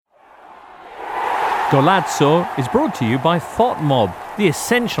Golazzo is brought to you by FOTMob, the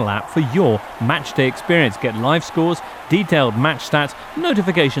essential app for your matchday experience. Get live scores, detailed match stats,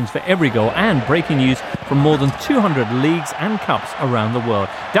 notifications for every goal, and breaking news from more than 200 leagues and cups around the world.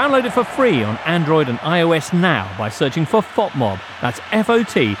 Download it for free on Android and iOS now by searching for FOTMob. That's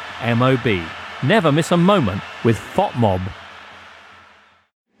FOTMOB. Never miss a moment with FOTMob.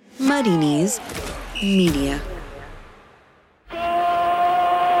 Muddy Knees Media.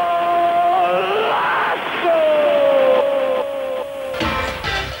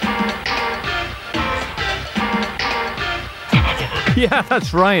 Yeah,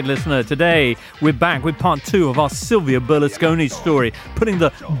 that's right, listener. Today, we're back with part 2 of our Silvio Berlusconi story, putting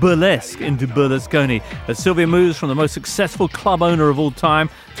the burlesque into Berlusconi, as Silvio moves from the most successful club owner of all time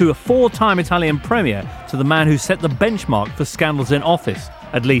to a 4-time Italian premier to the man who set the benchmark for scandals in office,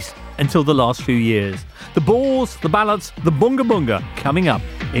 at least until the last few years. The balls, the ballots, the bunga bunga, coming up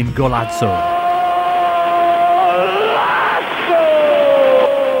in Golazzo.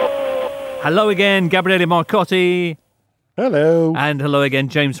 Hello again, Gabriele Marcotti. Hello. And hello again,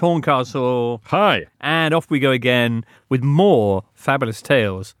 James Horncastle. Hi. And off we go again with more fabulous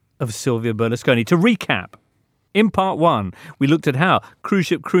tales of Silvio Berlusconi. To recap, in part 1, we looked at how cruise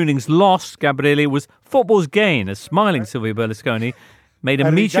ship crooning's loss, Gabriele, was football's gain, as smiling Silvio Berlusconi made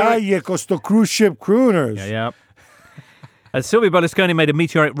a meteoric... costo cruise ship crooners. Yeah. As Silvio Berlusconi made a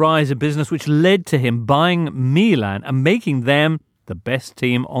meteoric rise in business, which led to him buying Milan and making them the best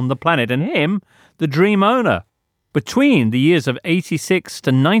team on the planet, and him the dream owner. Between the years of 86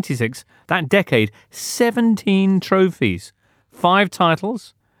 to 96, that decade, 17 trophies, 5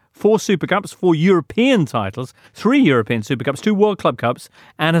 titles, 4 Super Cups, 4 European titles, 3 European Super Cups, 2 World Club Cups,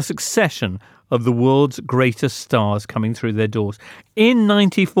 and a succession of the world's greatest stars coming through their doors. In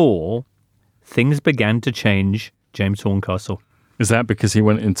 94, things began to change, James Horncastle. Is that because he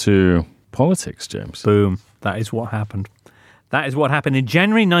went into politics, James? Boom. That is what happened. That is what happened. In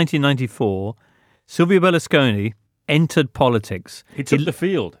January 1994, Silvio Berlusconi entered politics. He took the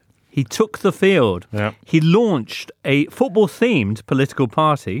field. He took the field. Yeah. He launched a football-themed political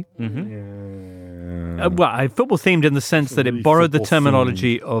party. Mm-hmm. Football-themed in the sense that it borrowed the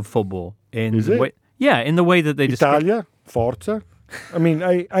terminology of football. Is it? In the way that they describe... Italia, Forza. I mean,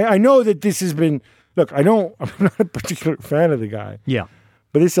 I know that this has been... Look, I'm not a particular fan of the guy. Yeah.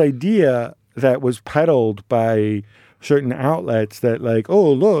 But this idea that was peddled by certain outlets that like,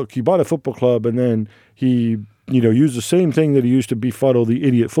 oh, look, he bought a football club and then he... use the same thing that he used to befuddle the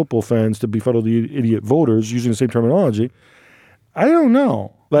idiot football fans to befuddle the idiot voters using the same terminology. I don't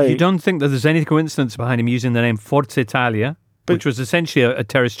know. You don't think that there's any coincidence behind him using the name Forza Italia, which was essentially a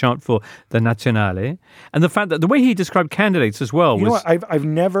terrorist chant for the Nazionale, and the fact that the way he described candidates as well was... You know what? I've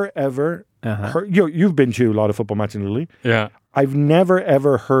never, ever heard... You've been to a lot of football matches in Italy. Yeah. I've never,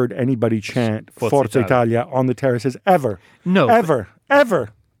 ever heard anybody chant Forza Italia on the terraces, ever. No. Ever.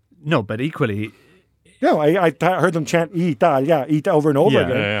 No, but equally... No, I heard them chant Italia over and over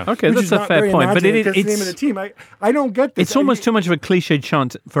again. Yeah. Okay, that's a fair point. But it's the name of the team. I don't get this. It's almost too much of a cliche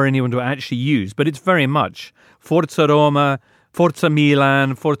chant for anyone to actually use, but it's very much Forza Roma, Forza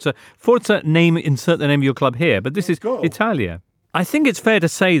Milan, Forza name, insert the name of your club here. But this is Italia. I think it's fair to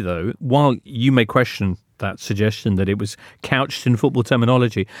say, though, while you may question that suggestion that it was couched in football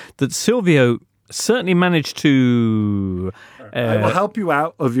terminology, that Silvio certainly managed to... I will help you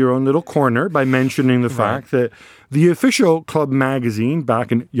out of your own little corner by mentioning the fact that the official club magazine,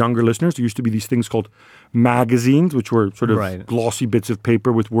 back in younger listeners, there used to be these things called magazines, which were sort of glossy bits of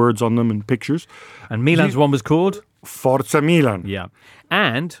paper with words on them and pictures. And Milan's one was called? Forza Milan. Yeah.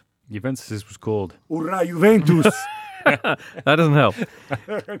 And? Juventus was called? Urra Juventus. That doesn't help.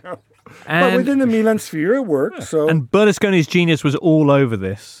 But within the Milan sphere, it worked. So. And Berlusconi's genius was all over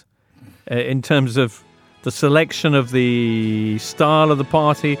this in terms of the selection of the style of the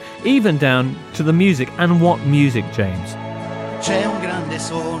party, even down to the music. And what music, James? C'è un grande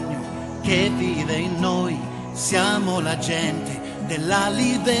sogno che vive in noi, siamo la gente della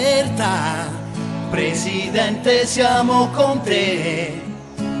libertà. Presidente, siamo con te,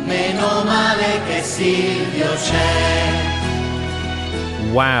 meno male che Silvio c'è.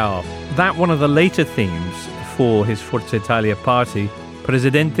 Wow, that one of the later themes for his Forza Italia party.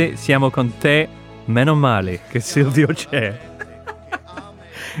 Presidente, siamo con te, meno male che Silvio c'è.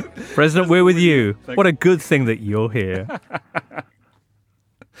 President, we're with you. What a good thing that you're here.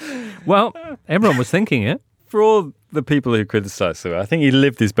 Well, everyone was thinking it. For all the people who criticize Silvio, I think he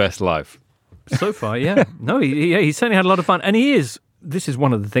lived his best life. So far, yeah. No, he certainly had a lot of fun. And this is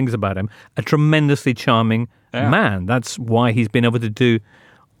one of the things about him, a tremendously charming man. That's why he's been able to do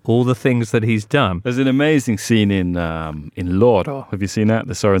all the things that he's done. There's an amazing scene in Loro. Have you seen that?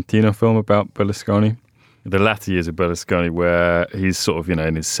 The Sorrentino film about Berlusconi? The latter years of Berlusconi, where he's sort of,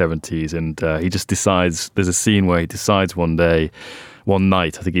 in his 70s, and he just decides, there's a scene where he decides one night,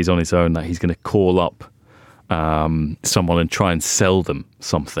 I think he's on his own, that he's going to call up someone and try and sell them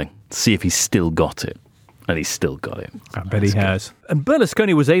something, see if he's still got it. And he's still got it. I bet he has. And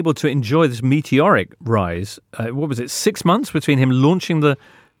Berlusconi was able to enjoy this meteoric rise. 6 months between him launching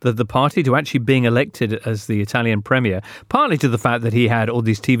the party to actually being elected as the Italian premier, partly to the fact that he had all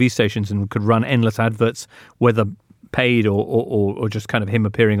these TV stations and could run endless adverts, whether paid or just kind of him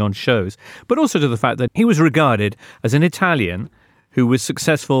appearing on shows, but also to the fact that he was regarded as an Italian who was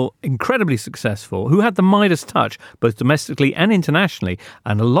successful, incredibly successful, who had the Midas touch, both domestically and internationally.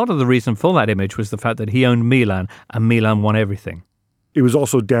 And a lot of the reason for that image was the fact that he owned Milan, and Milan won everything. It was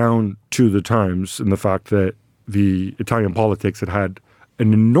also down to the times and the fact that the Italian politics had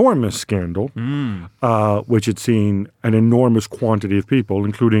an enormous scandal, which had seen an enormous quantity of people,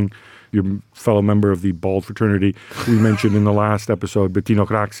 including your fellow member of the bald fraternity we mentioned in the last episode, Bettino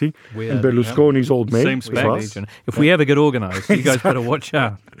Craxi, and Berlusconi's old mate. Same spec. If we ever get organised, you guys better watch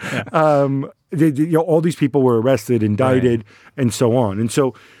out. Yeah. All these people were arrested, indicted, and so on. And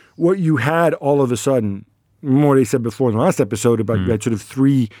so what you had all of a sudden, what I said before in the last episode about you had sort of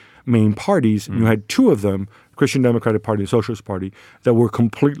three main parties, and you had two of them, Christian Democratic Party and Socialist Party, that were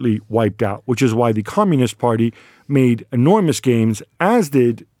completely wiped out, which is why the Communist Party made enormous gains, as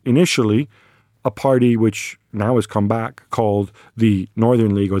did initially a party which now has come back called the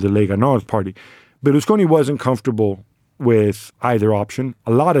Northern League or the Lega Nord Party. Berlusconi wasn't comfortable with either option.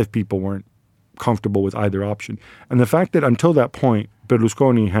 A lot of people weren't comfortable with either option. And the fact that until that point,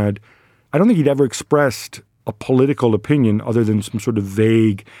 Berlusconi I don't think he'd ever expressed a political opinion other than some sort of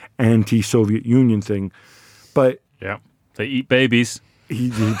vague anti-Soviet Union thing. But yeah, they eat babies.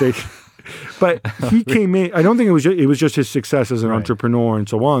 But he came in. I don't think it was just his success as an entrepreneur and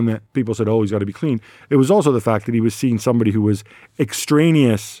so on that people said, "Oh, he's got to be clean." It was also the fact that he was seeing somebody who was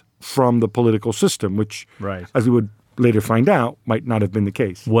extraneous from the political system, which, as we would later find out, might not have been the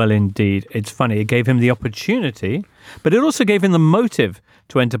case. Well, indeed, it's funny. It gave him the opportunity, but it also gave him the motive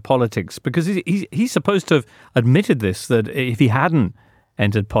to enter politics, because he's supposed to have admitted this, that if he hadn't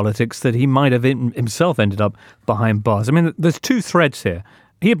entered politics, that he might have himself ended up behind bars. I mean, there's two threads here.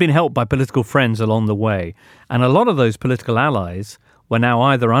 He had been helped by political friends along the way, and a lot of those political allies were now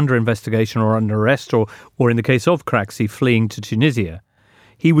either under investigation or under arrest, or in the case of Craxi, fleeing to Tunisia.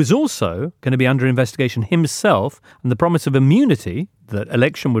 He was also going to be under investigation himself, and the promise of immunity that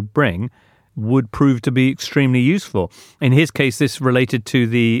election would bring would prove to be extremely useful. In his case, this related to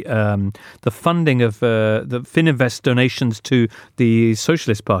the funding of the Fininvest donations to the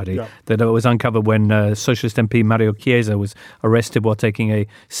Socialist Party that was uncovered when Socialist MP Mario Chiesa was arrested while taking a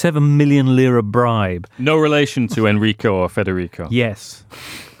 7 million lira bribe. No relation to Enrico or Federico. Yes,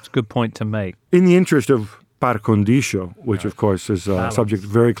 it's a good point to make. In the interest of par condicio, which of course is a subject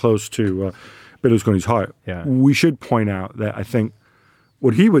very close to Berlusconi's heart, we should point out that I think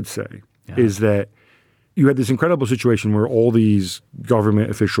what he would say is that you had this incredible situation where all these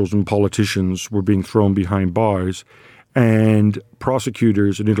government officials and politicians were being thrown behind bars, and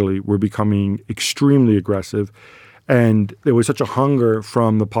prosecutors in Italy were becoming extremely aggressive. And there was such a hunger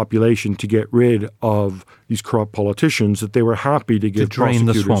from the population to get rid of these corrupt politicians that they were happy to give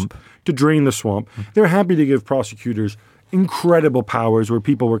prosecutors... To drain the swamp. They were happy to give prosecutors incredible powers where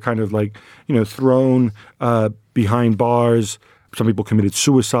people were kind of like, thrown behind bars. Some people committed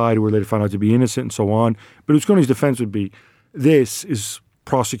suicide or were later found out to be innocent and so on. But Berlusconi's defense would be, this is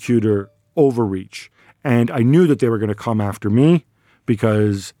prosecutor overreach. And I knew that they were going to come after me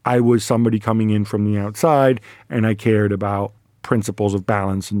because I was somebody coming in from the outside and I cared about principles of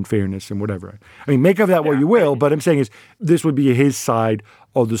balance and fairness and whatever. I mean, make of that what you will, but I'm saying is this would be his side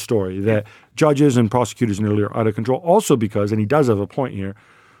of the story, that judges and prosecutors in Italy are out of control. Also because, and he does have a point here,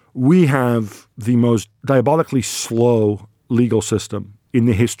 we have the most diabolically slow legal system in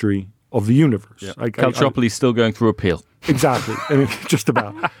the history of the universe. Yeah. Calciopoli still going through appeal. Exactly. I mean, just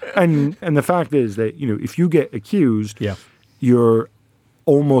about. And the fact is that, if you get accused, you're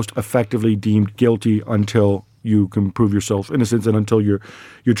almost effectively deemed guilty until you can prove yourself innocent and until your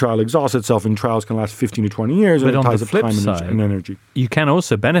trial exhausts itself, and trials can last 15 to 20 years, and it ties up time and energy. You can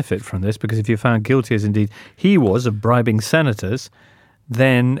also benefit from this, because if you're found guilty, as indeed he was, of bribing senators,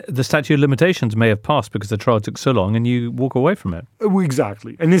 then the statute of limitations may have passed because the trial took so long and you walk away from it.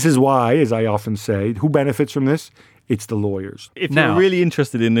 Exactly. And this is why, as I often say, who benefits from this? It's the lawyers. If you're really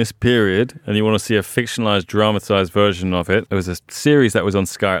interested in this period and you want to see a fictionalized, dramatized version of it, there was a series that was on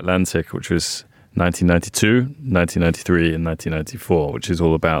Sky Atlantic, which was 1992, 1993, and 1994, which is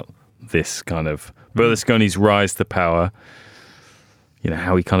all about this kind of Berlusconi's rise to power. You know,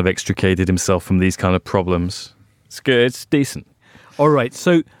 how he kind of extricated himself from these kind of problems. It's good. It's decent. All right.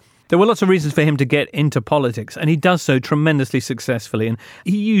 So there were lots of reasons for him to get into politics, and he does so tremendously successfully. And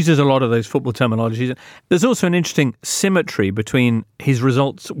he uses a lot of those football terminologies. There's also an interesting symmetry between his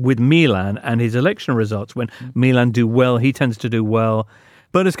results with Milan and his election results. When Milan do well, he tends to do well.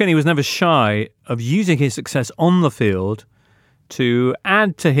 Berlusconi was never shy of using his success on the field to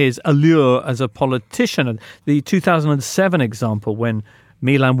add to his allure as a politician. And the 2007 example, when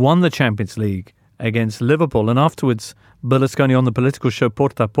Milan won the Champions League against Liverpool, and afterwards Berlusconi on the political show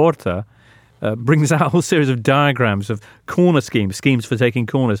Porta a Porta brings out a whole series of diagrams of corner schemes for taking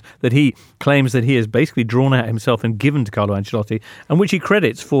corners that he claims that he has basically drawn out himself and given to Carlo Ancelotti, and which he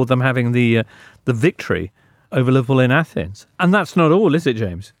credits for them having the victory over Liverpool in Athens. And that's not all, is it,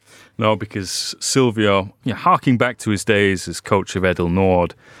 James? No, because Silvio, harking back to his days as coach of Edel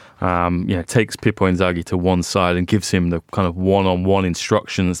Nord, takes Pippo Inzaghi to one side and gives him the kind of one-on-one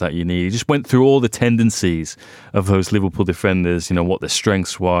instructions that you need. He just went through all the tendencies of those Liverpool defenders, what their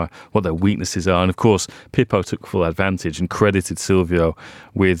strengths were, what their weaknesses are. And of course, Pippo took full advantage and credited Silvio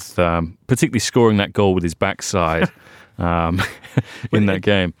with particularly scoring that goal with his backside. In that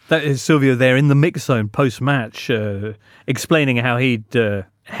game. That is Silvio there in the mix zone post-match, explaining how he'd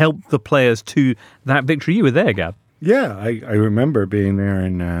helped the players to that victory. You were there, Gab. Yeah, I remember being there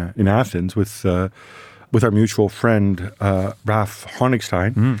in Athens with our mutual friend Ralf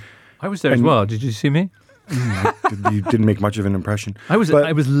Honigstein. I was there as well. Did you see me? You didn't make much of an impression. I was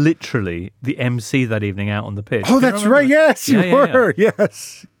literally the MC that evening out on the pitch. Oh, that's right. Yes, you were. Yeah.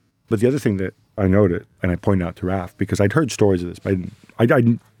 Yes. But the other thing that I noted, and I pointed out to Ralf, because I'd heard stories of this, but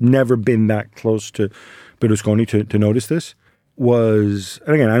I'd never been that close to Berlusconi to notice this, was,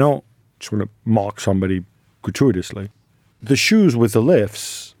 and again, I don't just want to mock somebody gratuitously, the shoes with the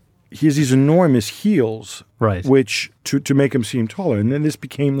lifts, he has these enormous heels, right? Which, to make him seem taller, and then this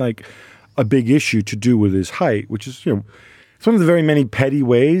became like a big issue to do with his height, which is, it's one of the very many petty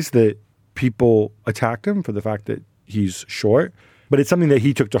ways that people attacked him for the fact that he's short. But it's something that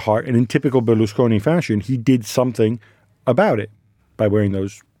he took to heart, and in typical Berlusconi fashion, he did something about it by wearing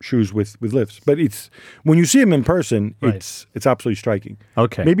those shoes with lifts. But it's when you see him in person, right, it's absolutely striking.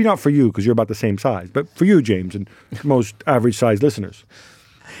 Okay. Maybe not for you, because you're about the same size, but for you, James, and most average-sized listeners.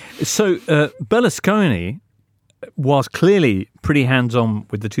 So Berlusconi was clearly pretty hands-on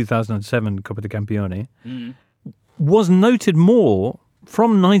with the 2007 Coppa dei Campioni, was noted more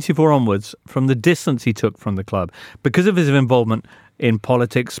from 94 onwards, from the distance he took from the club. Because of his involvement in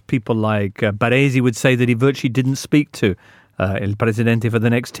politics, people like Baresi would say that he virtually didn't speak to Il Presidente for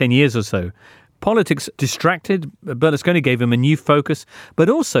the next 10 years or so. Politics distracted Berlusconi, gave him a new focus, but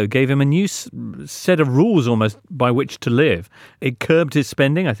also gave him a new set of rules almost by which to live. It curbed his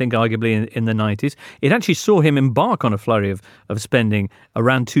spending, I think, arguably in the 90s. It actually saw him embark on a flurry of spending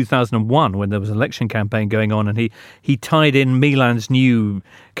around 2001 when there was an election campaign going on, and he tied in Milan's new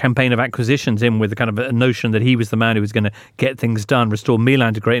campaign of acquisitions in with the kind of a notion that he was the man who was going to get things done, restore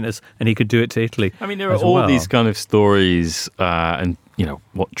Milan to greatness, and he could do it to Italy. I mean, there are all these kind of stories and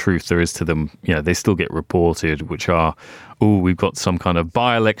what truth there is to them, they still get reported, which are, we've got some kind of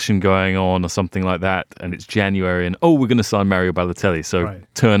by-election going on or something like that, and it's January, and we're going to sign Mario Balotelli, so right,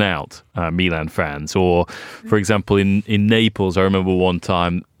 turn out, Milan fans. Or, for example, in Naples, I remember one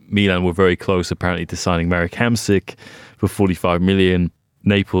time, Milan were very close, apparently, to signing Marek Hamsik for 45 million.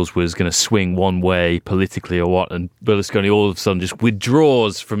 Naples was going to swing one way politically or what, and Berlusconi all of a sudden just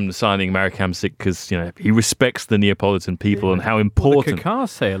withdraws from signing Marek Hamsik because he respects the Neapolitan people and how important. The Kaká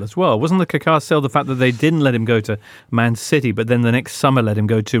sale as well. Wasn't the Kaká sale the fact that they didn't let him go to Man City, but then the next summer let him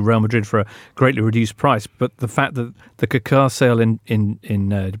go to Real Madrid for a greatly reduced price? But the fact that the Kaká sale in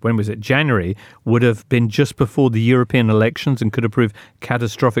when was it, January, would have been just before the European elections and could have proved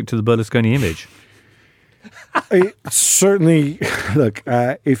catastrophic to the Berlusconi image. Certainly, look,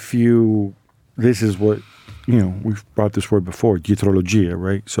 this is what, we've brought this word before, dietrologia,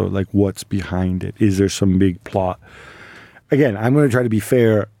 right? So, what's behind it? Is there some big plot? Again, I'm going to try to be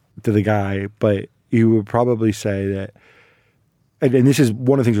fair to the guy, but you would probably say that, and this is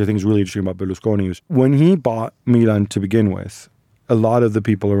one of the things I think is really interesting about Berlusconi, is when he bought Milan to begin with, a lot of the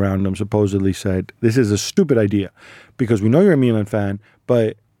people around him supposedly said, this is a stupid idea, because we know you're a Milan fan,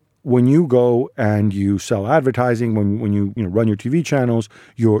 but when you go and you sell advertising, when you run your TV channels,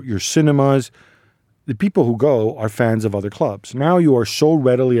 your cinemas, the people who go are fans of other clubs. Now you are so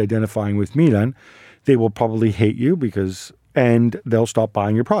readily identifying with Milan, they will probably hate you and they'll stop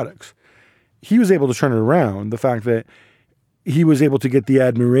buying your products. He was able to turn it around. The fact that he was able to get the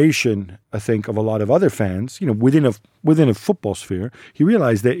admiration, I think, of a lot of other fans, within a football sphere. He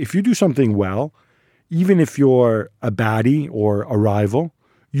realized that if you do something well, even if you're a baddie or a rival,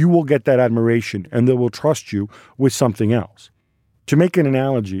 you will get that admiration and they will trust you with something else. To make an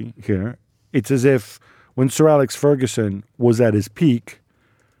analogy here, it's as if when Sir Alex Ferguson was at his peak,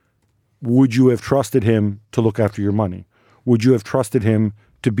 would you have trusted him to look after your money? Would you have trusted him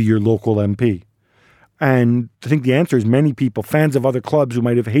to be your local MP? And I think the answer is many people, fans of other clubs who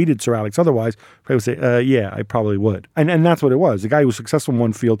might have hated Sir Alex otherwise, probably would say, yeah, I probably would. And that's what it was. The guy who was successful in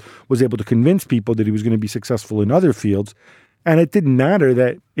one field was able to convince people that he was going to be successful in other fields. And it didn't matter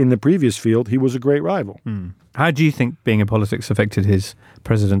that in the previous field, he was a great rival. How do you think being in politics affected his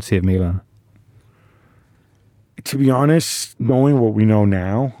presidency of Milan? To be honest, knowing what we know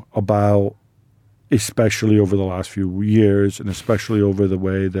now about, especially over the last few years, and especially over the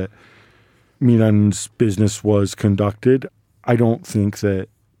way that Milan's business was conducted, I think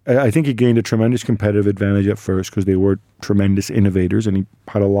he gained a tremendous competitive advantage at first because they were tremendous innovators and he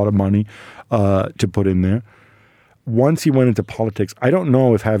had a lot of money to put in there. Once he went into politics, I don't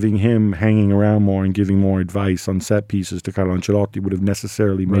know if having him hanging around more and giving more advice on set pieces to Carlo Ancelotti would have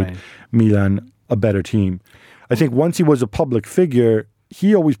necessarily made Milan a better team. I think once he was a public figure,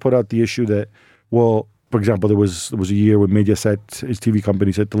 he always put out the issue that, well, for example, there was a year when Mediaset, his TV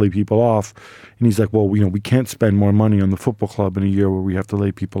company, said to lay people off. And he's like, well, we can't spend more money on the football club in a year where we have to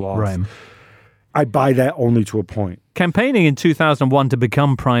lay people off. Right. I buy that only to a point. Campaigning in 2001 to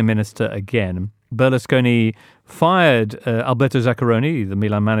become prime minister again, Berlusconi fired Alberto Zaccaroni, the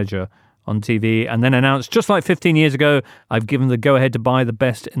Milan manager, on TV and then announced, just like 15 years ago, I've given the go-ahead to buy the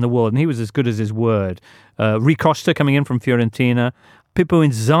best in the world. And he was as good as his word. Rui Costa coming in from Fiorentina, Pippo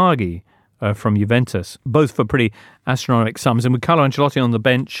Inzaghi from Juventus, both for pretty astronomical sums. And with Carlo Ancelotti on the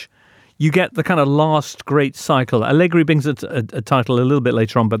bench, you get the kind of last great cycle. Allegri brings a title a little bit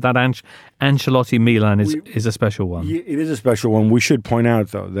later on, but that Ancelotti Milan is a special one. It is a special one. We should point out,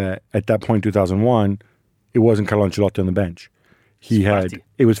 though, that at that point, 2001, it wasn't Carlo Ancelotti on the bench.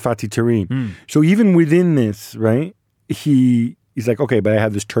 It was Fatih Terim. So even within this, right, he's like, okay, but I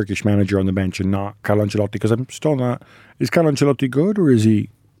have this Turkish manager on the bench and not Carlo Ancelotti because I'm still not. Is Carlo Ancelotti good or is he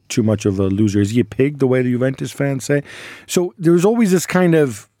too much of a loser? Is he a pig, the way the Juventus fans say? So there's always this kind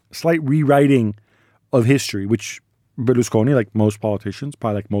of slight rewriting of history, which Berlusconi, like most politicians,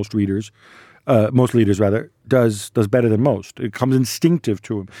 probably like most leaders, does better than most. It comes instinctive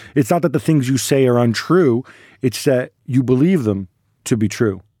to him. It's not that the things you say are untrue, it's that you believe them to be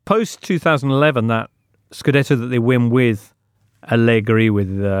true. Post 2011, that Scudetto that they win with Allegri, with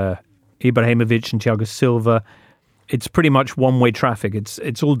Ibrahimovic and Thiago Silva, it's pretty much one-way traffic.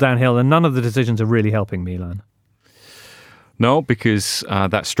 It's all downhill, and none of the decisions are really helping Milan. No, because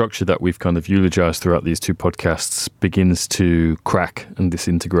that structure that we've kind of eulogized throughout these two podcasts begins to crack and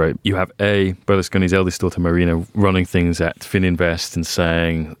disintegrate. You have Berlusconi's eldest daughter, Marina, running things at Fininvest and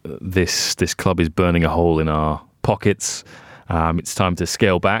saying, this club is burning a hole in our pockets. It's time to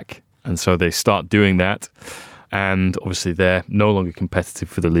scale back. And so they start doing that. And obviously they're no longer competitive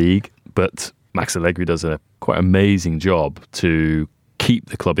for the league. But Max Allegri does a quite amazing job to keep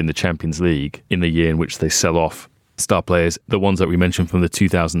the club in the Champions League in the year in which they sell off star players. The ones that we mentioned from the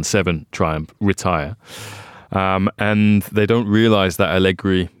 2007 triumph retire. And they don't realize that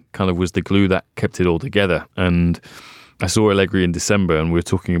Allegri kind of was the glue that kept it all together. And I saw Allegri in December and we were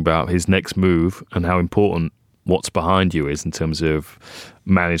talking about his next move and how important what's behind you is in terms of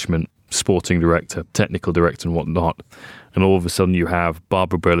management, sporting director, technical director and whatnot. And all of a sudden you have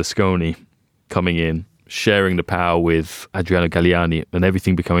Barbara Berlusconi coming in, sharing the power with Adriano Galliani, and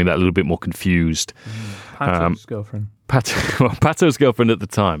everything becoming that little bit more confused. Pato's girlfriend. Pato's girlfriend at the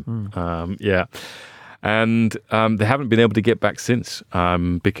time. Yeah. And they haven't been able to get back since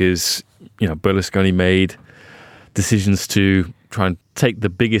because, Berlusconi made decisions to try and take the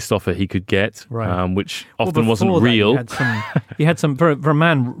biggest offer he could get, which often wasn't real. He had some for a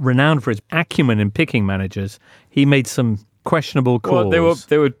man renowned for his acumen in picking managers, he made some questionable calls. Well,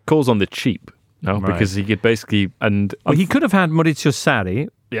 they were calls on the cheap. No, because he could basically... he could have had Maurizio Sarri,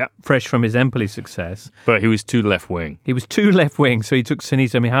 fresh from his Empoli success. But he was too left-wing. So he took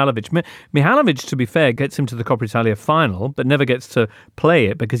Sinisa Mihajlovic. Mihajlovic, to be fair, gets him to the Coppa Italia final, but never gets to play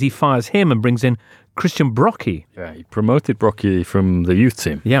it because he fires him and brings in Christian Brocchi. Yeah, he promoted Brocchi from the youth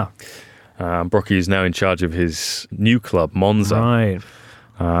team. Yeah. Brocchi is now in charge of his new club, Monza. Right.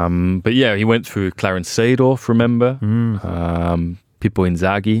 But yeah, he went through Clarence Seedorf, remember? Pippo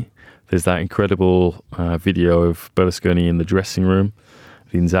Inzaghi. There's that incredible video of Berlusconi in the dressing room.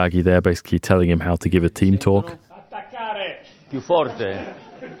 Inzaghi there basically telling him how to give a team talk. Più forte.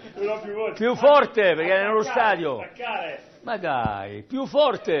 Più forte, perché è nello stadio. Ma dai, più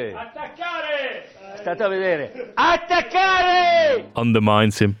forte! Attaccare! State a vedere. Attaccare!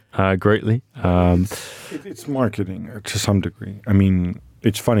 Undermines him greatly. It's marketing to some degree. I mean,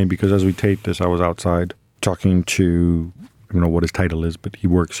 it's funny because as we tape this, I was outside talking to, I don't know what his title is, but he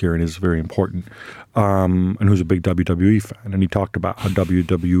works here and is very important, and who's a big WWE fan. And he talked about how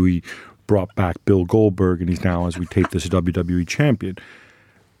WWE brought back Bill Goldberg, and he's now, as we tape this, a WWE champion.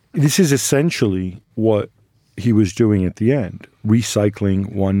 This is essentially what he was doing at the end,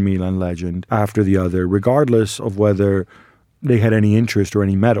 recycling one Milan legend after the other, regardless of whether they had any interest or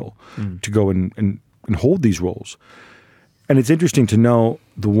any metal to go and hold these roles. And it's interesting to know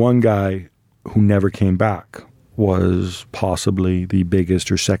the one guy who never came back was possibly the biggest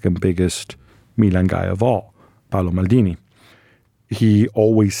or second biggest Milan guy of all, Paolo Maldini. He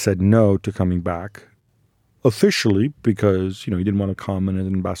always said no to coming back officially because, he didn't want to come in an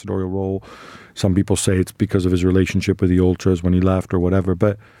ambassadorial role. Some people say it's because of his relationship with the Ultras when he left or whatever.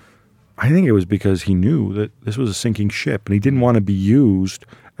 But I think it was because he knew that this was a sinking ship and he didn't want to be used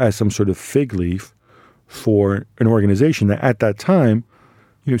as some sort of fig leaf for an organization that at that time,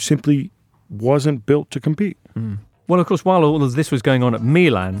 simply wasn't built to compete. Well, of course, while all of this was going on at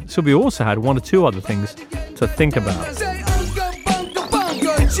Milan, Silvio also had one or two other things to think about.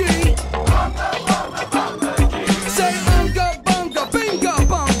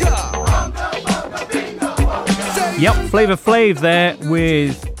 Yep, Flavor Flav there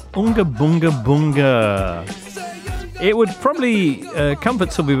with Unga Bunga Bunga. It would probably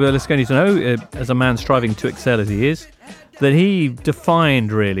comfort Silvio Berlusconi to know, as a man striving to excel as he is, that he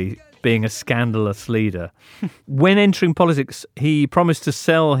defined, really, being a scandalous leader. When entering politics, he promised to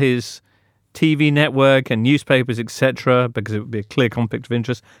sell his TV network and newspapers, etc., because it would be a clear conflict of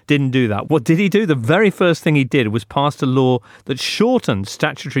interest. Didn't do that. What did he do? The very first thing he did was pass a law that shortened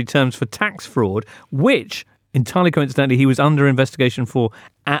statutory terms for tax fraud, which, entirely coincidentally, he was under investigation for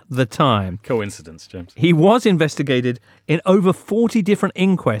at the time. Coincidence, James. He was investigated in over 40 different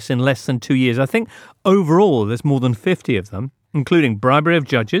inquests in less than 2 years. I think overall there's more than 50 of them, including bribery of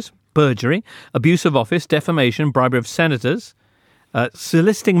judges, perjury, abuse of office, defamation, bribery of senators,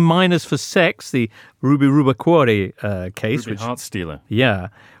 soliciting minors for sex, the Ruby Rubacuore case. Ruby Heart Stealer. Yeah,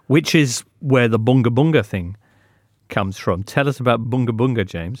 which is where the Bunga Bunga thing comes from. Tell us about Bunga Bunga,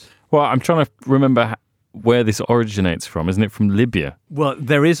 James. Well, I'm trying to remember where this originates from. Isn't it from Libya? Well,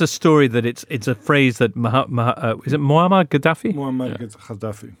 there is a story that it's a phrase that is it Muammar Gaddafi? Muammar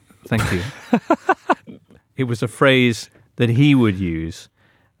Gaddafi. Thank you. It was a phrase that he would use,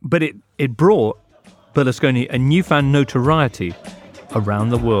 but it brought Berlusconi a newfound notoriety around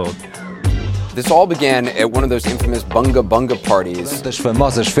the world. This all began at one of those infamous Bunga Bunga parties. Das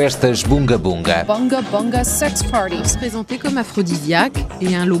famosas festas Bunga Bunga. Bunga Bunga sex parties. Présenté comme aphrodisiaque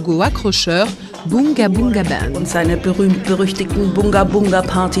et un logo accrocheur, Bunga Bunga Band. Und seine berühmt-berüchtigten Bunga Bunga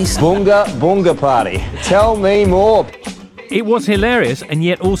Partys. Bunga Bunga Party. Tell me more. It was hilarious and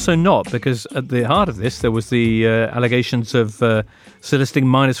yet also not, because at the heart of this there was the allegations of soliciting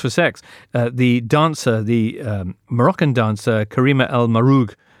minors for sex. The dancer, the Moroccan dancer Karima El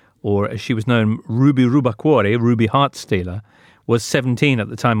Maroug, or as she was known, Ruby Rubacuore, Ruby Heart Stealer, was 17 at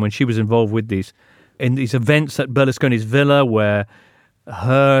the time when she was involved with these events at Berlusconi's villa, where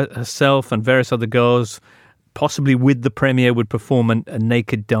herself and various other girls, possibly with the premier, would perform a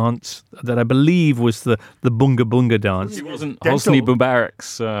naked dance that I believe was the Bunga Bunga dance. It wasn't Hosni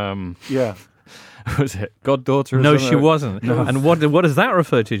Mubarak's Yeah. was it goddaughter? No, she wasn't. No. And what does that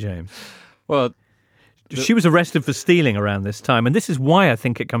refer to, James? Well, she was arrested for stealing around this time, and this is why I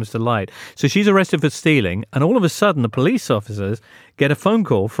think it comes to light. So she's arrested for stealing, and all of a sudden the police officers get a phone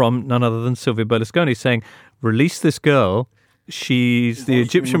call from none other than Silvio Berlusconi saying, release this girl. She's the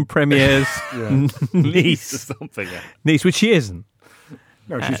Egyptian premier's niece. or something. Yeah. Niece, which she isn't.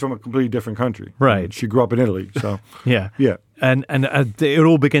 No, she's from a completely different country. Right. She grew up in Italy, so. Yeah. Yeah. And it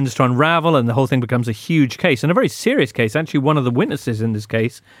all begins to unravel, and the whole thing becomes a huge case, and a very serious case. Actually, one of the witnesses in this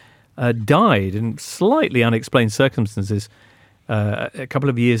case died in slightly unexplained circumstances a couple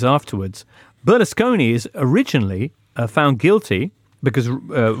of years afterwards. Berlusconi is originally found guilty because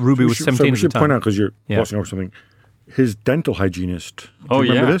Ruby was 17 at the time. We should point out, because you're glossing over something, his dental hygienist. Do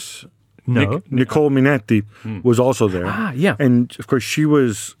you remember this? No. Nicole Minetti was also there. Ah, yeah. And of course, it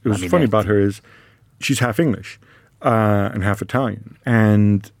was funny about her is she's half English and half Italian.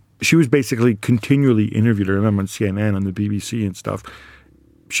 And she was basically continually interviewed. I remember on CNN, on the BBC and stuff.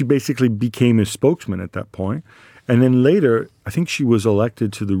 She basically became his spokesman at that point. And then later, I think she was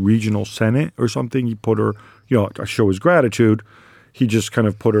elected to the regional Senate or something. He put her, to show his gratitude, he just kind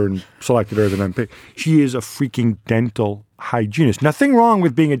of put her and selected her as an MP. She is a freaking dental hygienist. Nothing wrong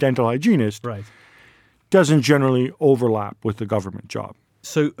with being a dental hygienist. Right. doesn't generally overlap with the government job.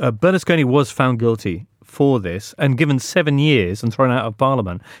 So Berlusconi was found guilty for this and given 7 years and thrown out of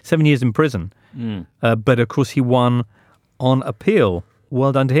Parliament, 7 years in prison. But of course, he won on appeal.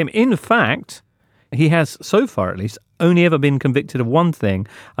 Well done to him. In fact, he has, so far at least, only ever been convicted of one thing,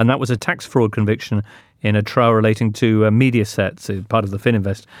 and that was a tax fraud conviction in a trial relating to Mediaset, part of the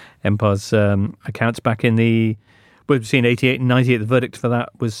Fininvest Empire's accounts back in the... between 88 and 98, the verdict for that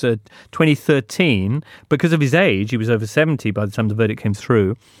was 2013. Because of his age, he was over 70 by the time the verdict came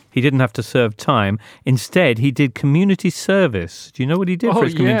through. He didn't have to serve time. Instead, he did community service. Do you know what he did for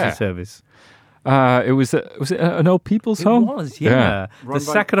his community service? Was it an old people's home? It was, yeah. The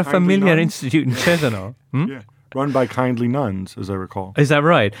Sacra Familia Institute in Cesano. Yeah. Run by kindly nuns, as I recall. Is that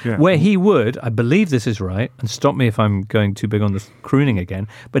right? Yeah. Where he would, I believe this is right, and stop me if I'm going too big on the crooning again,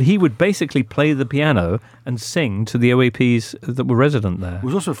 but he would basically play the piano and sing to the OAPs that were resident there. It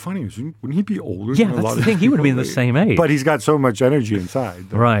was also funny. Wouldn't he be older? Yeah, than a that's lot the of thing. He would have been people? the same age. But he's got so much energy inside.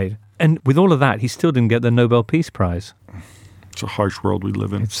 Though. Right. And with all of that, he still didn't get the Nobel Peace Prize. It's a harsh world we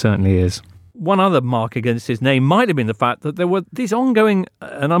live in. It certainly is. One other mark against his name might have been the fact that there were these ongoing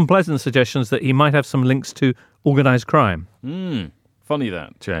and unpleasant suggestions that he might have some links to organised crime. Funny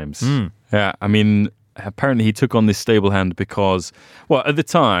that, James. Yeah, I mean, apparently he took on this stable hand because, well, at the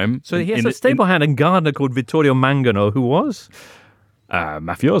time... So he has a stable hand and gardener called Vittorio Mangano, who was?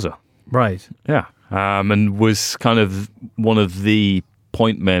 Mafioso. Right. Yeah, and was kind of one of the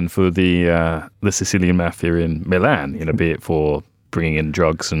point men for the Sicilian mafia in Milan, be it for bringing in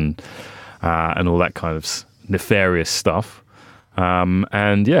drugs and all that kind of nefarious stuff.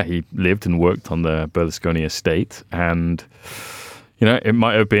 And yeah, he lived and worked on the Berlusconi estate, and it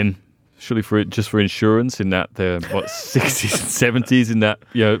might have been surely for insurance in that the 60s and 70s in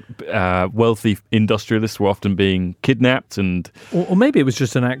that wealthy industrialists were often being kidnapped, and or maybe it was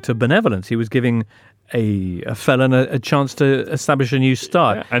just an act of benevolence. He was giving a felon a chance to establish a new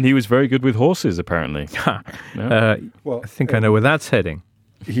start, and he was very good with horses apparently. Well, I think I know where that's heading.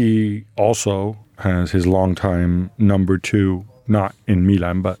 He also has his longtime number two, not in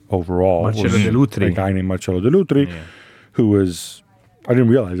Milan, but overall, Marcello Dell'Utri. a guy named Marcello Dell'Utri, who was, I didn't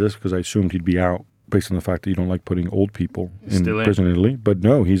realize this because I assumed he'd be out based on the fact that you don't like putting old people in prison in Italy. But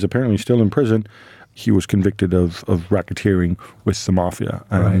no, he's apparently still in prison. He was convicted of racketeering with the mafia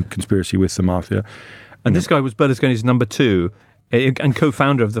and conspiracy with the mafia. And this guy was Berlusconi's number two and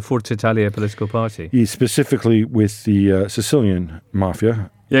co-founder of the Forza Italia political party. He's specifically with the Sicilian mafia.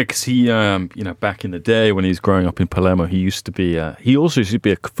 Yeah, because he, back in the day when he was growing up in Palermo, he also used to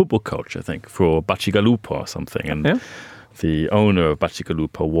be a football coach, I think, for Bacigalupo or something. And the owner of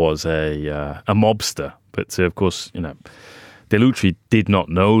Bacigalupo was a mobster. But of course, Dell'Utri did not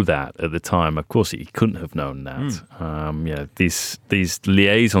know that at the time. Of course, he couldn't have known that. These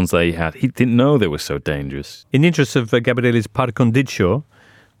liaisons they had, he didn't know they were so dangerous. In the interest of Gabriele's par condicio,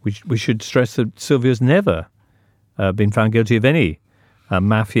 we should stress that Silvio's never been found guilty of any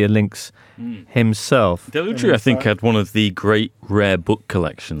mafia links himself. Dell'Utri, I think, had one of the great rare book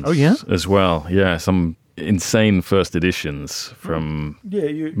collections as well. Yeah, some insane first editions from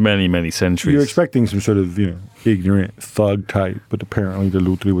many, many centuries. You're expecting some sort of, ignorant thug type, but apparently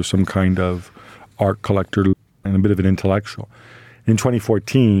Dell'Utri was some kind of art collector and a bit of an intellectual. In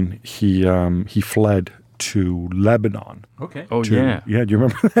 2014, he fled to Lebanon. Okay. Oh, yeah. Yeah, do you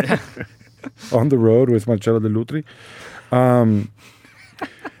remember that? On the road with Marcello Dell'Utri.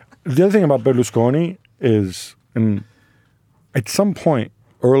 The other thing about Berlusconi is, at some point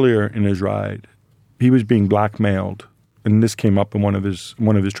earlier in his ride, he was being blackmailed, and this came up in one of his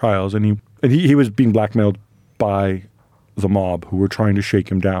trials, and he was being blackmailed by the mob who were trying to shake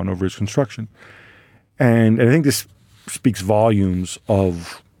him down over his construction, and I think this speaks volumes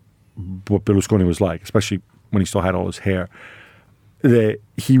of what Berlusconi was like, especially when he still had all his hair. That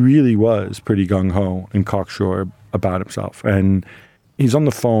he really was pretty gung ho and cocksure about himself, and he's on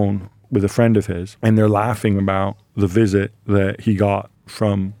the phone with a friend of his, and they're laughing about the visit that he got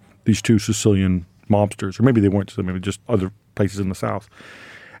from these two Sicilian mobsters, or maybe they weren't, maybe just other places in the South,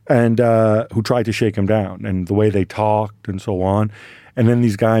 and who tried to shake him down, and the way they talked and so on. And then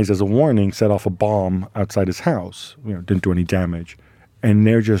these guys, as a warning, set off a bomb outside his house. Didn't do any damage. And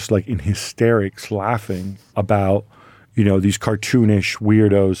they're just like in hysterics laughing about, these cartoonish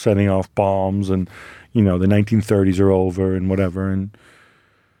weirdos setting off bombs, and, the 1930s are over and whatever. And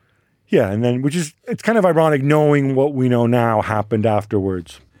yeah, and then, it's kind of ironic knowing what we know now happened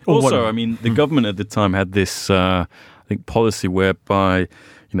afterwards. Also, I mean, the government at the time had this, I think, policy whereby,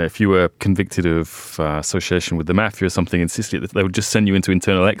 if you were convicted of association with the mafia or something in Sicily, they would just send you into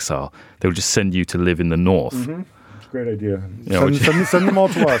internal exile. They would just send you to live in the north. Mm-hmm. It's a great idea. Send them all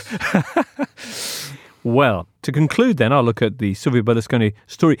to us. Well, to conclude then, I'll look at the Silvio Berlusconi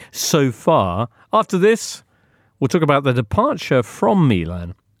story so far. After this, we'll talk about the departure from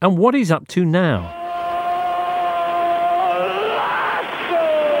Milan and what he's up to now.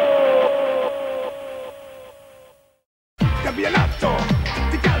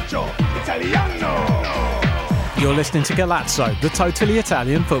 You're listening to Galazzo, the totally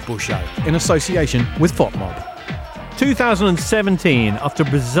Italian football show, in association with FOTMob. 2017, after a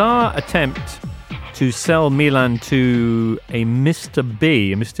bizarre attempt to sell Milan to a Mr.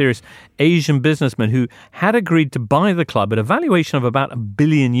 B, a mysterious Asian businessman who had agreed to buy the club at a valuation of about €1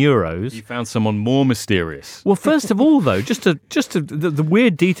 billion. He found someone more mysterious. Well, first of all, though, the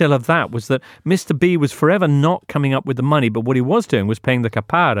weird detail of that was that Mr. B was forever not coming up with the money, but what he was doing was paying the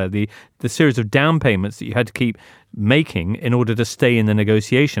capara, the series of down payments that you had to keep making in order to stay in the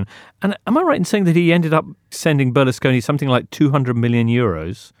negotiation. And am I right in saying that he ended up sending Berlusconi something like €200 million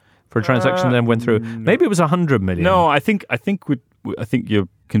for a transaction that then went through? No. Maybe it was 100 million. No, I think you're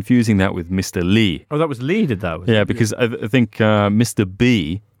confusing that with Mr. Lee. Oh, that was Lee did that? Yeah, because I think Mr.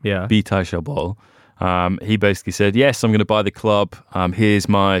 B, B. Taishabol, he basically said, yes, I'm going to buy the club. Here's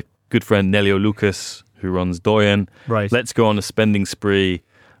my good friend Nelio Lucas, who runs Doyen. Right. Let's go on a spending spree.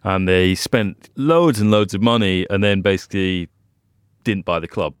 And they spent loads and loads of money and then basically didn't buy the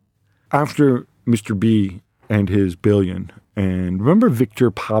club. After Mr. B and his billion, and remember Victor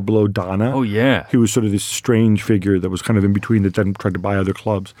Pablo Dana? Oh, yeah. He was sort of this strange figure that was kind of in between that then tried to buy other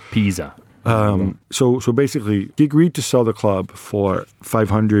clubs. Pisa. So basically, he agreed to sell the club for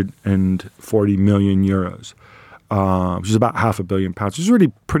 €540 million, which is about £500 million, which is a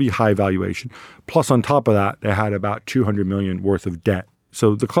really pretty high valuation. Plus, on top of that, they had about $200 million worth of debt.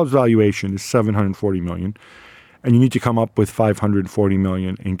 So the club's valuation is $740 million, and you need to come up with $540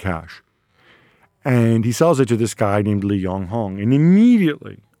 million in cash. And he sells it to this guy named Li Yonghong. And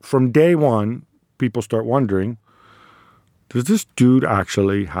immediately, from day one, people start wondering, does this dude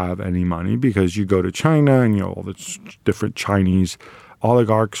actually have any money? Because you go to China and, all the different Chinese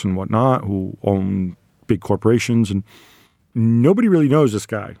oligarchs and whatnot who own big corporations, and nobody really knows this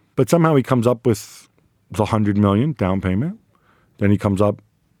guy. But somehow he comes up with the $100 million down payment. Then he comes up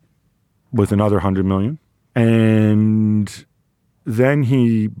with another $100 million. And then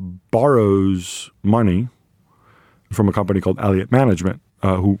he borrows money from a company called Elliott Management,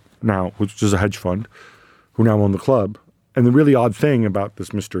 which is a hedge fund, who now own the club. And the really odd thing about this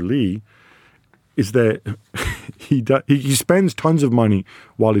Mr. Lee is that he spends tons of money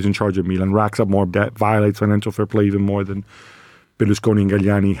while he's in charge of Milan, racks up more debt, violates financial fair play even more than Berlusconi and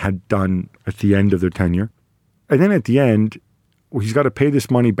Galliani had done at the end of their tenure. And then at the end, he's got to pay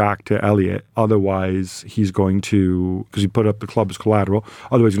this money back to Elliott. Otherwise, he's going to, because he put up the club as collateral,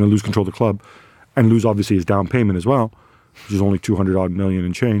 otherwise he's going to lose control of the club and lose, obviously, his down payment as well, which is only $200 million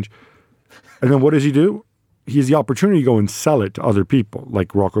and change. And then what does he do? He has the opportunity to go and sell it to other people,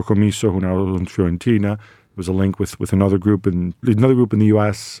 like Rocco Commisso, who now owns Fiorentina. There was a link with another group in the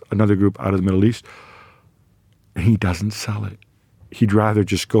US, another group out of the Middle East. And he doesn't sell it. He'd rather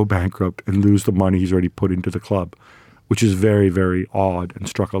just go bankrupt and lose the money he's already put into the club, which is very, very odd and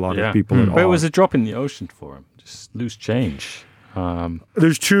struck a lot of people at all. But it was a drop in the ocean for him. Just loose change.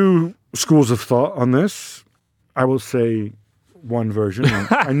 There's two schools of thought on this. I will say one version.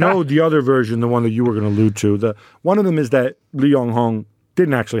 I know the other version, the one that you were going to allude to. One of them is that Li Yonghong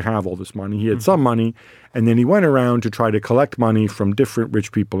didn't actually have all this money. He had some money, and then he went around to try to collect money from different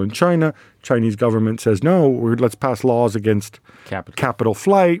rich people in China. Chinese government says, no, let's pass laws against capital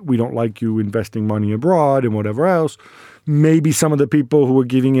flight. We don't like you investing money abroad and whatever else. Maybe some of the people who were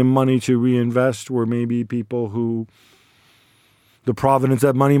giving him money to reinvest were maybe people who the provenance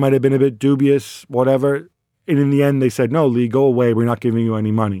of that money might have been a bit dubious, whatever. And in the end, they said, no, Lee, go away. We're not giving you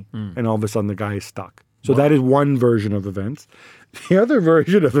any money. And all of a sudden, the guy is stuck. So that is one version of events. The other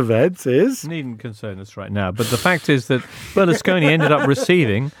version of events is... Needn't concern us right now. But the fact is that Berlusconi ended up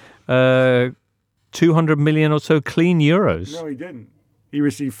receiving 200 million or so clean euros. No, he didn't. He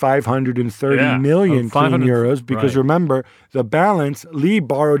received 530 million clean euros because remember, the balance, Lee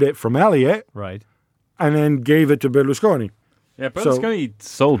borrowed it from Elliott. Right. And then gave it to Berlusconi. Yeah, Berlusconi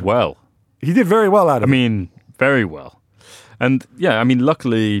sold well. He did very well out of it. I mean, very well. And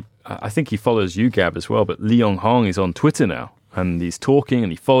luckily, I think he follows you, Gab, as well, but Li Yonghong is on Twitter now. And he's talking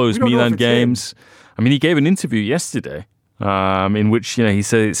and he follows Milan games. I mean, he gave an interview yesterday in which he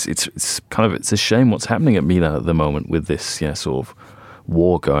says it's a shame what's happening at Milan at the moment with this sort of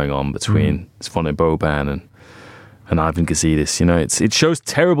war going on between Zvone Boban and Ivan Gazidis. It shows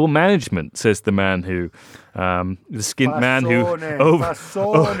terrible management, says the man who the skint man who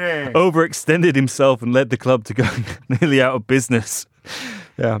overextended himself and led the club to go nearly out of business.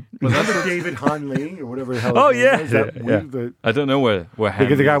 Yeah. Remember David Hanley or whatever the hell? Oh, his name is? yeah. That Yeah. the I don't know where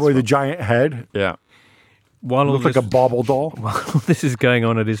the guy with the giant head. Yeah. While all Looks like this, a bauble doll. while this is going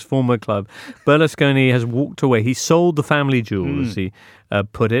on at his former club, Berlusconi has walked away. He sold the family jewel, as he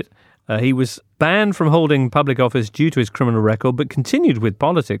put it. He was banned from holding public office due to his criminal record, but continued with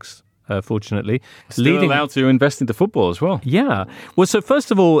politics, fortunately. Still allowed to invest into football as well. Yeah. Well, so first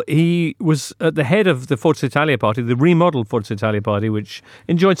of all, he was at the head of the Forza Italia party, the remodeled Forza Italia party, which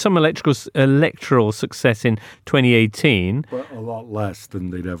enjoyed some electoral success in 2018. But a lot less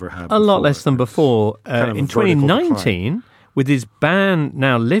than they'd ever had. A lot less than before. kind of In a vertical 2019, with his ban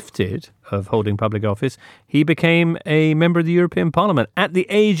now lifted of holding public office, he became a member of the European Parliament at the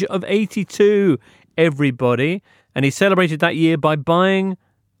age of 82, everybody. And he celebrated that year by buying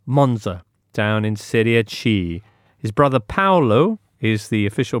Monza down in Serie C. His brother Paolo is the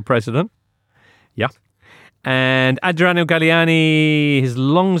official president. Yeah. And Adriano Galliani, his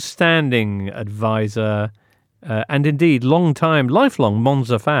long-standing advisor, and indeed lifelong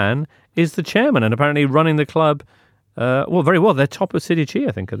Monza fan, is the chairman and apparently running the club very well. They're top of Serie C,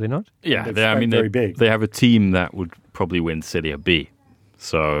 I think, are they not? Yeah, very big. They have a team that would probably win Serie B.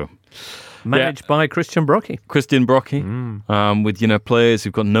 So Managed by Christian Brocchi. Christian Brocchi, with players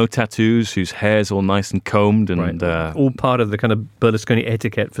who've got no tattoos, whose hair's all nice and combed, and all part of the kind of Berlusconi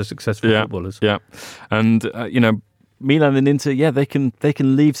etiquette for successful footballers. Yeah, and Milan and Inter, they can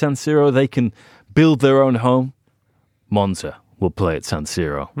leave San Siro, they can build their own home. Monza will play at San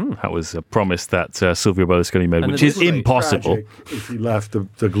Siro. That was a promise that Silvio Berlusconi made, which is impossible. If he left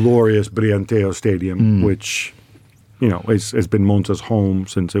the glorious Brianteo Stadium, which has been Monza's home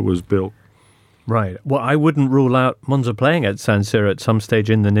since it was built. Right. Well, I wouldn't rule out Monza playing at San Siro at some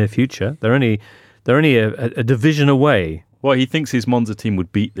stage in the near future. They're only a division away. Well, he thinks his Monza team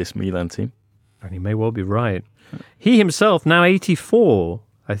would beat this Milan team. And he may well be right. He himself, now 84,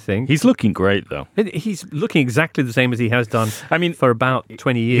 I think. He's looking great, though. He's looking exactly the same as he has done for about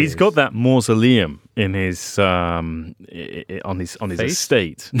 20 years. He's got that mausoleum in his on his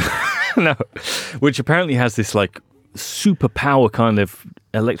estate. No. Which apparently has this superpower kind of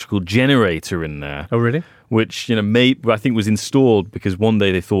electrical generator in there. Oh, really? Which, I think was installed because one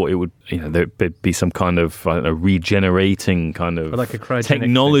day they thought it would, there'd be some kind of regenerating kind of like a cryogenic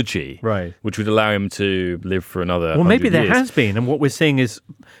technology, right, which would allow him to live for another. Well, maybe there years. has been, and what we're seeing is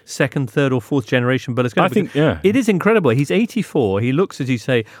second, third, or fourth generation Berlusconi. I think, yeah, it is incredible. He's 84. He looks, as you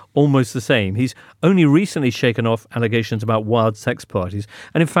say, almost the same. He's only recently shaken off allegations about wild sex parties,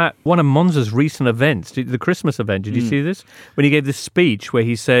 and in fact, one of Monza's recent events, the Christmas event, did you see this? When he gave this speech where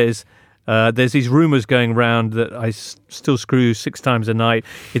he says, there's these rumours going around that I still screw 6 times a night.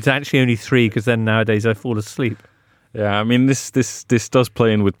 It's actually only 3 because then nowadays I fall asleep. Yeah, I mean, this does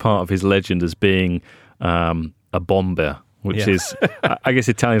play in with part of his legend as being a bomber, which is, I guess,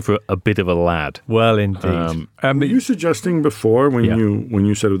 Italian for a bit of a lad. Well, indeed. Were you suggesting before when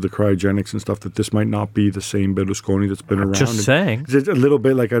you said with the cryogenics and stuff that this might not be the same Berlusconi that's been around? Just saying. Is it a little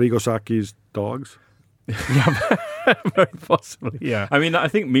bit like Arrigo Sacchi's dogs? Yeah, very possibly. Yeah, I mean, I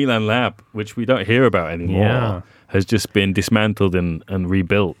think Milan Lab, which we don't hear about anymore, has just been dismantled and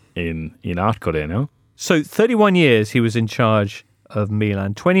rebuilt in Arcore, no? So 31 years he was in charge of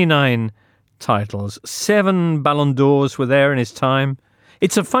Milan, 29 titles, 7 Ballon d'Ors were there in his time.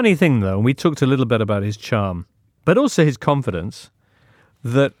 It's a funny thing, though, and we talked a little bit about his charm, but also his confidence,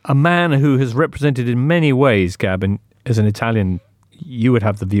 that a man who has represented in many ways, Gab, and as an Italian, you would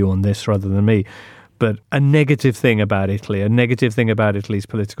have the view on this rather than me, but a negative thing about Italy, a negative thing about Italy's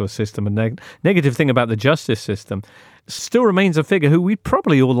political system, a negative thing about the justice system, still remains a figure who we'd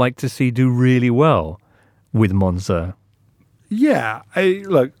probably all like to see do really well with Monza. Yeah,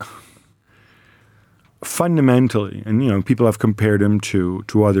 look, fundamentally, and people have compared him to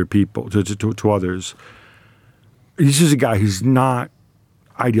other people, to others. He's just a guy who's not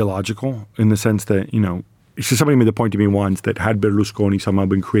ideological in the sense that, somebody made the point to me once that had Berlusconi somehow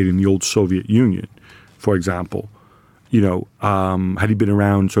been creating the old Soviet Union, for example, had he been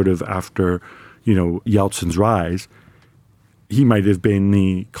around sort of after, Yeltsin's rise, he might have been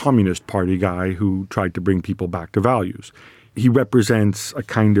the Communist Party guy who tried to bring people back to values. He represents a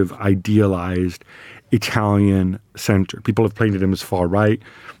kind of idealized Italian center. People have painted him as far right.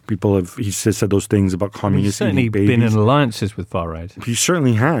 He said those things about communists eating babies. He's certainly been in alliances with far right. He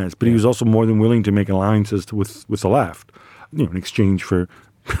certainly has, but he was also more than willing to make alliances with the left, in exchange for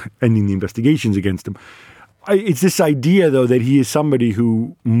ending the investigations against him. It's this idea, though, that he is somebody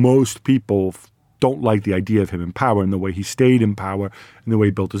who most people don't like the idea of him in power and the way he stayed in power and the way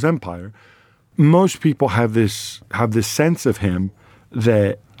he built his empire. Most people have this sense of him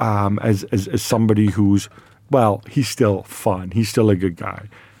that as somebody who's well, he's still fun. He's still a good guy.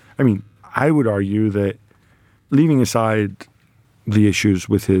 I mean, I would argue that leaving aside the issues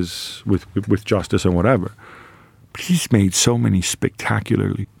with with justice and whatever, but he's made so many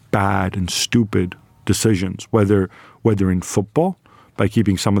spectacularly bad and stupid decisions, whether in football, by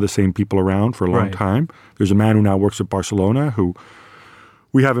keeping some of the same people around for a long time. There's a man who now works at Barcelona who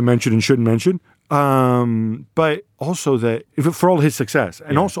we haven't mentioned and shouldn't mention, but also that for all his success,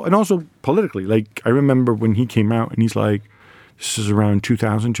 and also politically. Like, I remember when he came out and he's like, this is around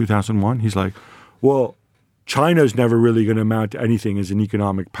 2000, 2001. He's like, well, China's never really going to amount to anything as an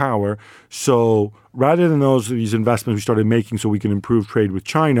economic power. So rather than these investments we started making so we can improve trade with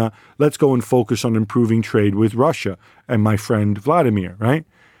China, let's go and focus on improving trade with Russia and my friend Vladimir, right?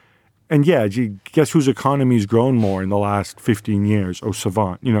 And yeah, guess whose economy's grown more in the last 15 years? Oh,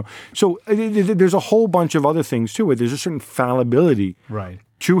 savant, you know. So there's a whole bunch of other things to it. There's a certain fallibility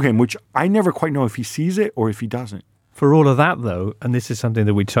to him, which I never quite know if he sees it or if he doesn't. For all of that, though, and this is something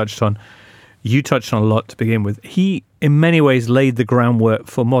that we touched on, you touched on a lot to begin with, he in many ways laid the groundwork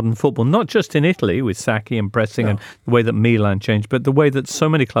for modern football, not just in Italy with Sacchi and pressing and the way that Milan changed, but the way that so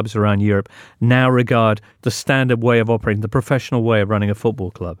many clubs around Europe now regard the standard way of operating, the professional way of running a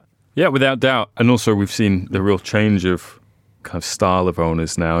football club. Yeah, without doubt. And also we've seen the real change of kind of style of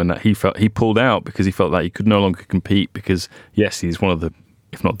owners now, and that he pulled out because he felt that he could no longer compete because, yes, he's one of the,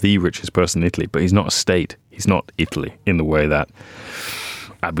 if not the richest person in Italy, but he's not a state. He's not Italy in the way that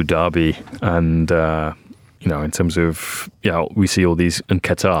Abu Dhabi and, in terms of, we see all these, and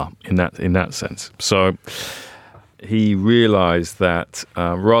Qatar in that sense. So he realized that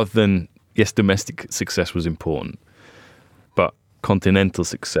rather than, yes, domestic success was important, but continental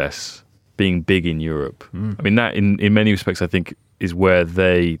success, being big in Europe. I mean, that in many respects, I think, is where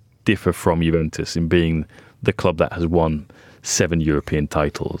they differ from Juventus in being the club that has won 7 European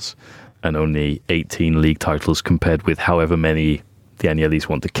titles and only 18 league titles compared with however many the Agnellis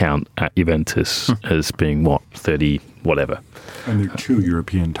want to count at Juventus as being, 30 whatever. And they're 2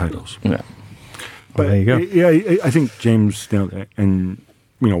 European titles. Yeah. But there you go. Yeah, I think James nailed it. And,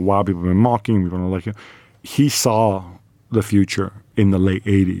 while people have been mocking, people don't like it, he saw the future in the late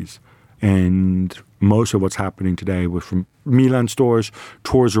 80s. And most of what's happening today was from Milan stores,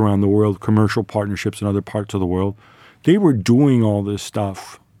 tours around the world, commercial partnerships in other parts of the world. They were doing all this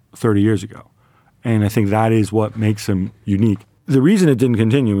stuff 30 years ago. And I think that is what makes him unique. The reason it didn't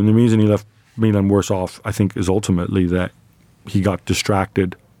continue and the reason he left Milan worse off, I think, is ultimately that he got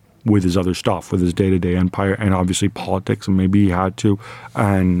distracted with his other stuff, with his day-to-day empire and obviously politics, and maybe he had to,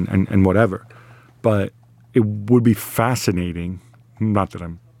 and whatever. But it would be fascinating, not that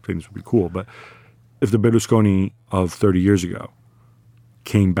I'm saying this would be cool, but if the Berlusconi of 30 years ago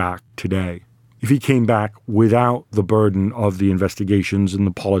came back today, if he came back without the burden of the investigations and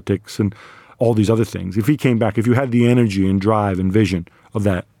the politics and all these other things, if he came back, if you had the energy and drive and vision of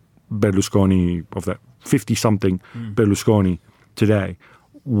that Berlusconi, of that 50-something Berlusconi today,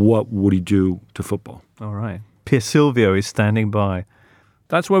 what would he do to football? All right. Pier Silvio is standing by.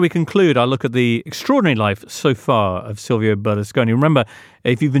 That's where we conclude our look at the extraordinary life so far of Silvio Berlusconi. Remember,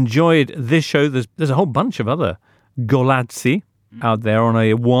 if you've enjoyed this show, there's a whole bunch of other Golazzi out there on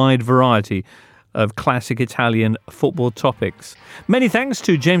a wide variety of classic Italian football topics. Many thanks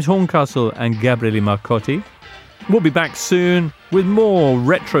to James Horncastle and Gabriele Marcotti. We'll be back soon with more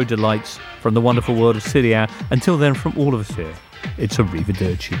retro delights from the wonderful world of Serie A. Until then, from all of us here, it's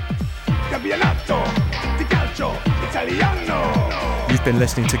arrivederci. You've been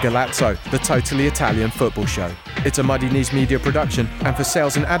listening to Galazzo, the totally Italian football show. It's a Muddy Knees Media production, and for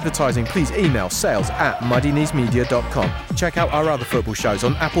sales and advertising, please email sales@muddykneesmedia.com. Check out our other football shows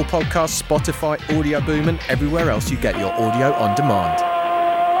on Apple Podcasts, Spotify, Audio Boom, and everywhere else you get your audio on demand.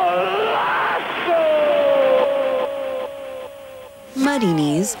 Muddy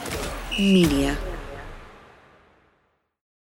Knees Media.